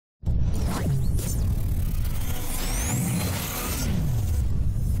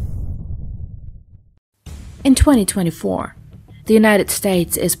In 2024, the United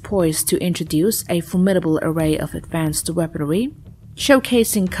States is poised to introduce a formidable array of advanced weaponry,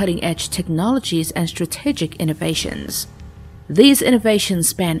 showcasing cutting-edge technologies and strategic innovations. These innovations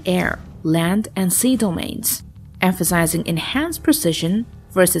span air, land, and sea domains, emphasizing enhanced precision,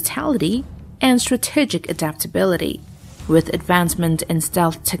 versatility, and strategic adaptability. With advancement in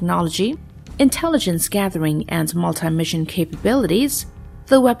stealth technology, intelligence gathering, and multi-mission capabilities,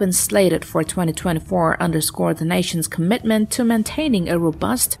 the weapons slated for 2024 underscore the nation's commitment to maintaining a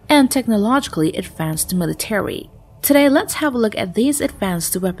robust and technologically advanced military. Today, let's have a look at these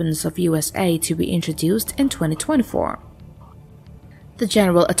advanced weapons of USA to be introduced in 2024. The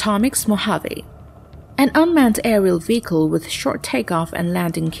General Atomics Mojave. An unmanned aerial vehicle with short takeoff and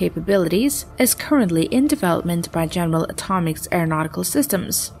landing capabilities is currently in development by General Atomics Aeronautical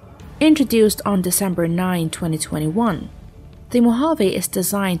Systems. Introduced on December 9, 2021, the Mojave is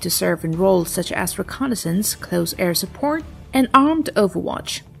designed to serve in roles such as reconnaissance, close air support, and armed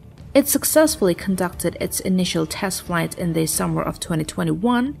overwatch. It successfully conducted its initial test flight in the summer of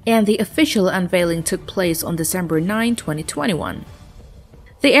 2021, and the official unveiling took place on December 9, 2021.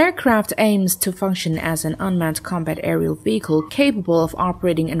 The aircraft aims to function as an unmanned combat aerial vehicle capable of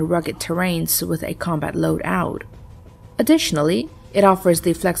operating in rugged terrains with a combat loadout. Additionally, it offers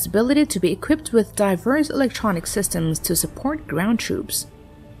the flexibility to be equipped with diverse electronic systems to support ground troops.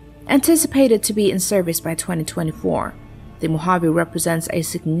 Anticipated to be in service by 2024, the Mojave represents a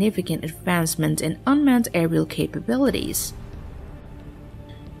significant advancement in unmanned aerial capabilities.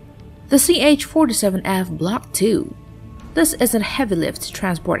 The CH-47F Block II. This is a heavy-lift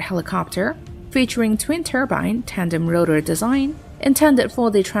transport helicopter featuring twin-turbine, tandem-rotor design intended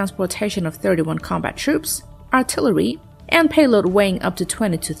for the transportation of 31 combat troops, artillery, and payload weighing up to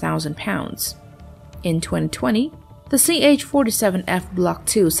 22,000 pounds. In 2020, the CH-47F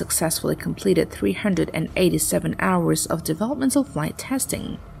Block II successfully completed 387 hours of developmental flight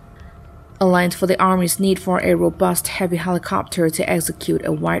testing. Aligned for the Army's need for a robust heavy helicopter to execute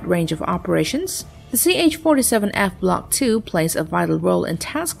a wide range of operations, the CH-47F Block II plays a vital role in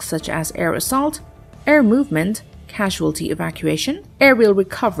tasks such as air assault, air movement, casualty evacuation, aerial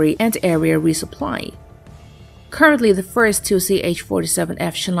recovery, and area resupply. Currently, the first two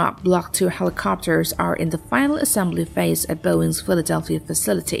CH-47F Chinook Block II helicopters are in the final assembly phase at Boeing's Philadelphia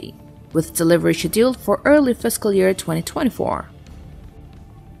facility, with delivery scheduled for early fiscal year 2024.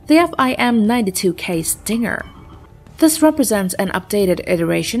 The FIM-92K Stinger. This represents an updated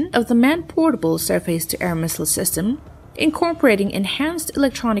iteration of the man-portable surface-to-air missile system, incorporating enhanced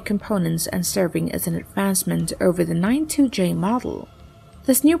electronic components and serving as an advancement over the 92J model.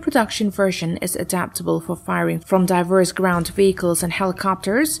 This new production version is adaptable for firing from diverse ground vehicles and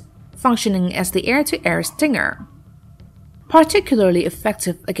helicopters, functioning as the air-to-air Stinger. Particularly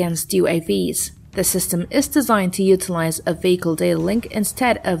effective against UAVs, the system is designed to utilize a vehicle data link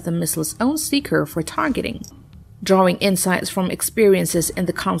instead of the missile's own seeker for targeting. Drawing insights from experiences in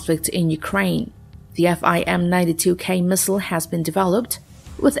the conflict in Ukraine, the FIM-92K missile has been developed,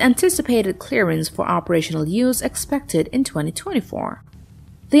 with anticipated clearance for operational use expected in 2024.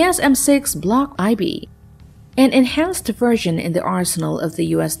 The SM-6 Block IB, an enhanced version in the arsenal of the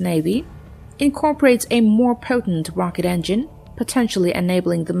U.S. Navy, incorporates a more potent rocket engine, potentially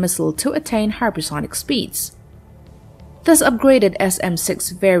enabling the missile to attain hypersonic speeds. This upgraded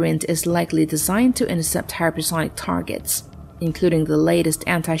SM-6 variant is likely designed to intercept hypersonic targets, including the latest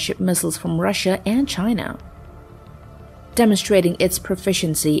anti-ship missiles from Russia and China. Demonstrating its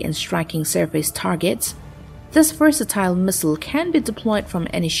proficiency in striking surface targets, this versatile missile can be deployed from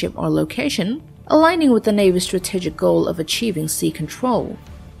any ship or location, aligning with the Navy's strategic goal of achieving sea control.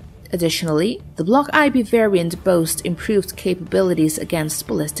 Additionally, the Block IB variant boasts improved capabilities against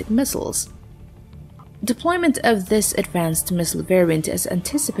ballistic missiles. Deployment of this advanced missile variant is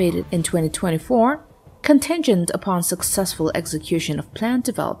anticipated in 2024, contingent upon successful execution of planned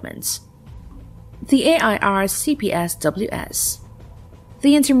developments. The AIR-CPS-WS.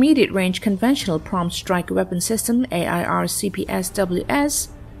 The Intermediate-Range Conventional Prompt Strike Weapon System AIR-CPS-WS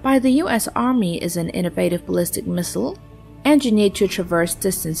by the U.S. Army is an innovative ballistic missile engineered to traverse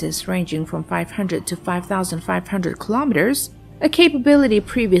distances ranging from 500 to 5,500 kilometers, a capability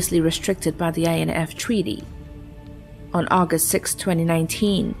previously restricted by the INF Treaty. On August 6,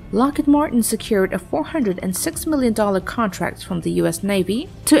 2019, Lockheed Martin secured a $406 million contract from the U.S. Navy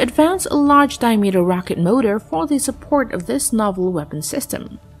to advance a large-diameter rocket motor for the support of this novel weapon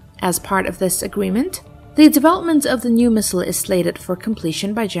system. As part of this agreement, the development of the new missile is slated for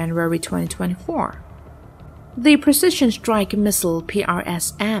completion by January 2024. The Precision Strike Missile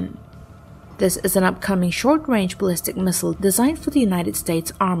PRSM. This is an upcoming short-range ballistic missile designed for the United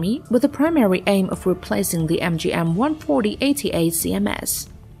States Army with the primary aim of replacing the MGM-140 ATA-CMS.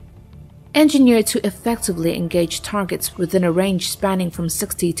 Engineered to effectively engage targets within a range spanning from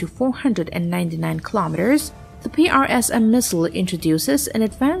 60 to 499 kilometers, the PRSM missile introduces an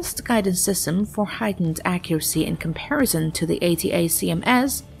advanced guidance system for heightened accuracy in comparison to the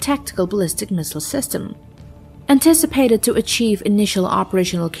ATA-CMS tactical ballistic missile system. Anticipated to achieve initial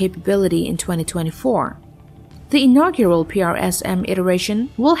operational capability in 2024. The inaugural PRSM iteration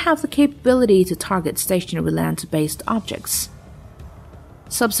will have the capability to target stationary land-based objects.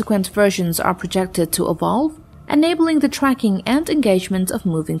 Subsequent versions are projected to evolve, enabling the tracking and engagement of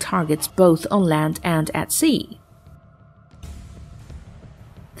moving targets both on land and at sea.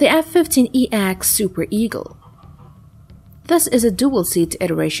 The F-15EX Super Eagle. This is a dual-seat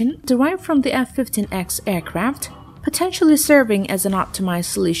iteration derived from the F-15X aircraft, potentially serving as an optimized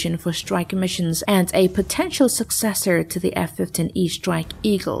solution for strike missions and a potential successor to the F-15E Strike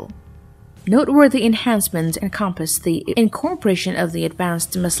Eagle. Noteworthy enhancements encompass the incorporation of the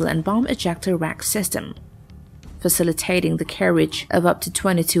advanced missile and bomb ejector rack system, facilitating the carriage of up to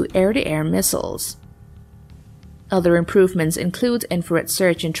 22 air-to-air missiles. Other improvements include infrared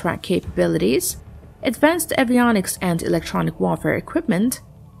search and track capabilities, advanced avionics and electronic warfare equipment,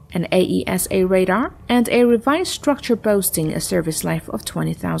 an AESA radar, and a revised structure boasting a service life of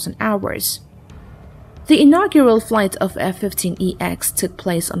 20,000 hours. The inaugural flight of F-15EX took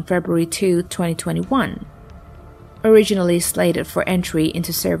place on February 2, 2021. Originally slated for entry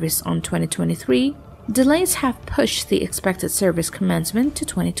into service on 2023, delays have pushed the expected service commencement to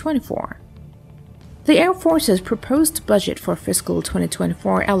 2024. The Air Force's proposed budget for fiscal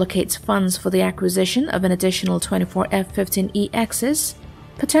 2024 allocates funds for the acquisition of an additional 24 F-15EXs,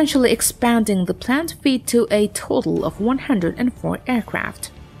 potentially expanding the planned fleet to a total of 104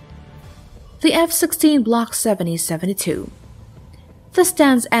 aircraft. The F-16 Block 70-72. This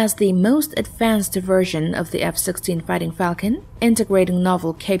stands as the most advanced version of the F-16 Fighting Falcon, integrating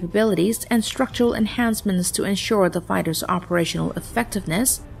novel capabilities and structural enhancements to ensure the fighter's operational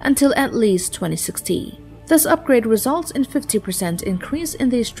effectiveness until at least 2060. This upgrade results in 50% increase in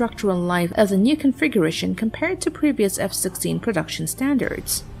the structural life of the new configuration compared to previous F-16 production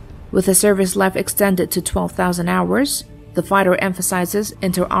standards. With the service life extended to 12,000 hours, the fighter emphasizes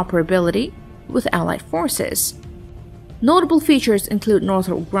interoperability with allied forces. Notable features include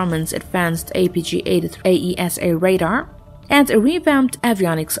Northrop Grumman's advanced APG-83 AESA radar and a revamped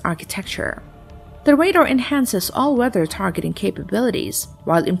avionics architecture. The radar enhances all-weather targeting capabilities,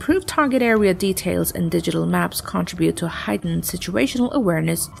 while improved target area details and digital maps contribute to heightened situational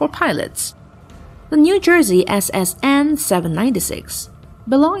awareness for pilots. The New Jersey SSN 796.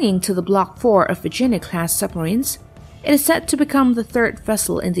 Belonging to the Block 4 of Virginia-class submarines, it is set to become the third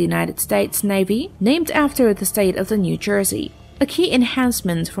vessel in the United States Navy named after the state of the New Jersey. A key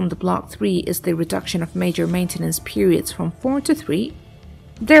enhancement from the Block 3 is the reduction of major maintenance periods from 4 to 3,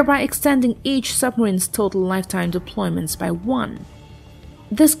 thereby extending each submarine's total lifetime deployments by 1.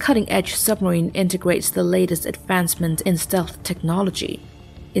 This cutting-edge submarine integrates the latest advancement in stealth technology,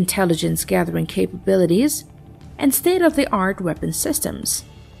 intelligence gathering capabilities, and state-of-the-art weapon systems.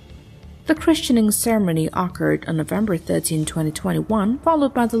 The christening ceremony occurred on November 13, 2021,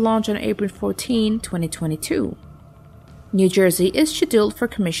 followed by the launch on April 14, 2022. New Jersey is scheduled for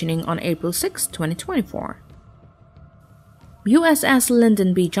commissioning on April 6, 2024. USS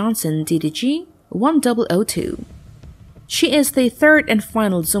Lyndon B. Johnson DDG 1002. She is the third and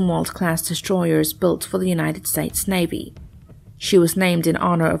final Zumwalt-class destroyer built for the United States Navy. She was named in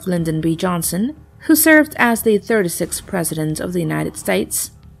honor of Lyndon B. Johnson, who served as the 36th President of the United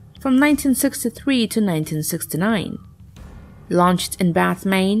States from 1963 to 1969. Launched in Bath,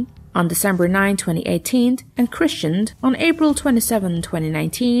 Maine on December 9, 2018 and christened on April 27,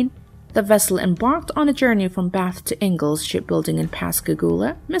 2019, the vessel embarked on a journey from Bath to Ingalls Shipbuilding in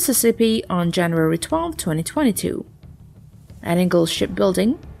Pascagoula, Mississippi on January 12, 2022. At Ingalls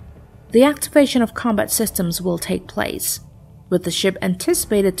Shipbuilding, the activation of combat systems will take place, with the ship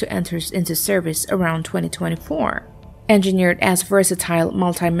anticipated to enter into service around 2024. Engineered as versatile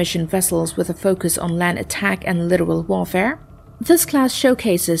multi-mission vessels with a focus on land attack and littoral warfare, this class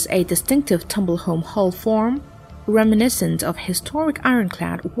showcases a distinctive tumble-home hull form reminiscent of historic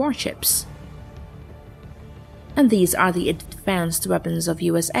ironclad warships. And these are the advanced weapons of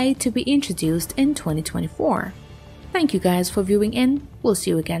USA to be introduced in 2024. Thank you guys for viewing in. We'll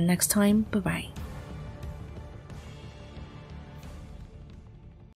see you again next time. Bye-bye.